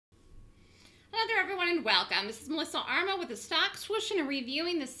and welcome. This is Melissa Armo with the Stock Swoosh and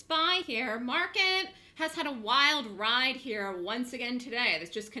reviewing the SPY here. Market has had a wild ride here once again today.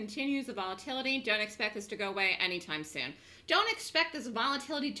 This just continues the volatility. Don't expect this to go away anytime soon. Don't expect this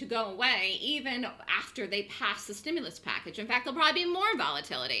volatility to go away even after they pass the stimulus package. In fact, there'll probably be more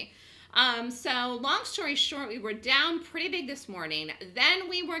volatility. So long story short, we were down pretty big this morning. Then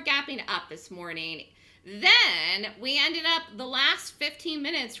we were gapping up this morning. Then we ended up the last 15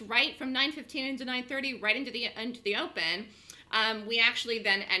 minutes, right from 9:15 into 9:30, right into the open. We actually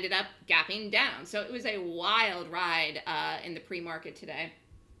then ended up gapping down. So it was a wild ride in the pre-market today.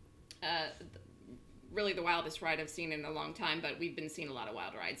 Really the wildest ride I've seen in a long time, but we've been seeing a lot of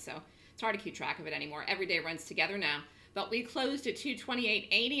wild rides, so it's hard to keep track of it anymore. Every day runs together now. But we closed at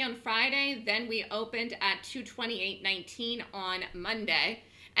 228.80 on Friday. Then we opened at 228.19 on Monday.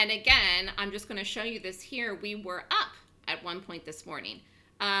 And again, I'm just going to show you this here. We were up at one point this morning,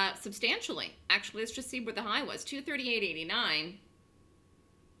 substantially. Actually, let's just see where the high was, 238.89.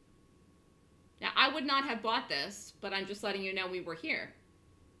 Now, I would not have bought this, but I'm just letting you know we were here.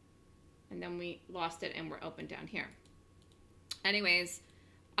 And then we lost it and we're open down here. Anyways,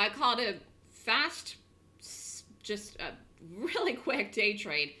 I called a fast, just a really quick day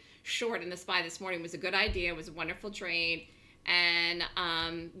trade short in the SPY this morning. It was a good idea. It was a wonderful trade. And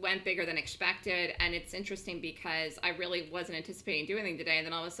went bigger than expected. And it's interesting because I really wasn't anticipating doing anything today. And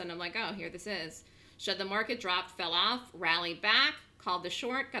then all of a sudden I'm like, oh, here this is. So the market dropped, fell off, rallied back, called the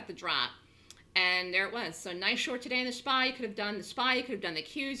short, got the drop. And there it was. So nice short today in the SPY. You could have done the SPY, you could have done the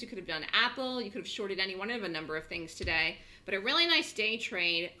Qs, you could have done Apple, you could have shorted any one of a number of things today. But a really nice day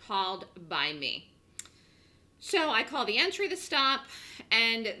trade called by me. So I call the entry the stop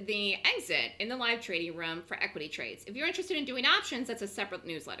and the exit in the live trading room for equity trades. If you're interested in doing options, that's a separate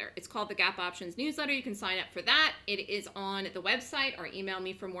newsletter. It's called the Gap Options newsletter. You can sign up for that. It is on the website or email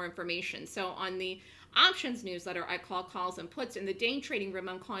me for more information. So on the options newsletter, I call calls and puts. In the day trading room,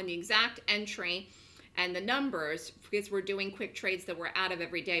 I'm calling the exact entry and the numbers because we're doing quick trades that we're out of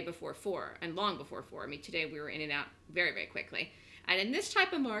every day before 4 and long before 4. I mean, today we were in and out very, very quickly. And in this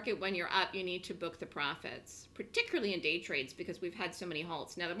type of market, when you're up, you need to book the profits, particularly in day trades because we've had so many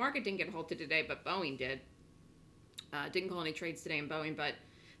halts. Now, the market didn't get halted today, but Boeing did. Didn't call any trades today in Boeing, but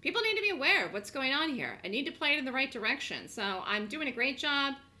people need to be aware of what's going on here. I need to play it in the right direction. So I'm doing a great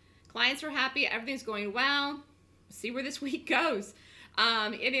job. Clients are happy. Everything's going well. See where this week goes.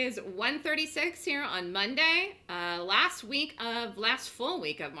 It is 1:36 here on Monday, last full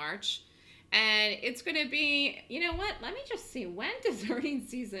week of March. And it's going to be, you know what, let me just see, when does earnings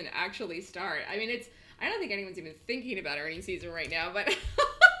season actually start? I mean, I don't think anyone's even thinking about earnings season right now, but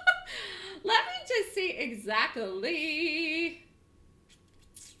let me just see exactly.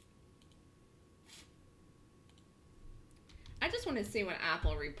 I just want to see when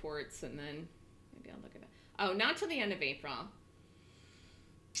Apple reports and then maybe I'll look at it. Oh, not till the end of April.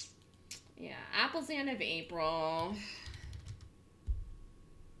 Yeah, Apple's the end of April.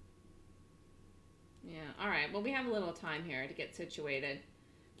 Yeah, all right. Well, we have a little time here to get situated,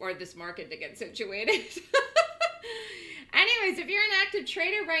 or this market to get situated. Anyways, if you're an active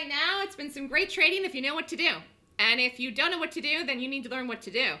trader right now, it's been some great trading if you know what to do. And if you don't know what to do, then you need to learn what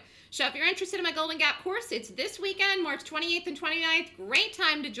to do. So if you're interested in my Golden Gap course, it's this weekend, March 28th and 29th. Great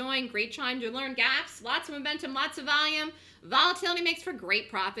time to join, great time to learn gaps, lots of momentum, lots of volume. Volatility makes for great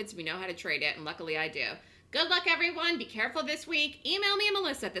profits. We know how to trade it, and luckily I do. Good luck, everyone. Be careful this week. Email me,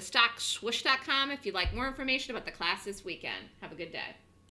 Melissa, at thestockswoosh.com if you'd like more information about the class this weekend. Have a good day.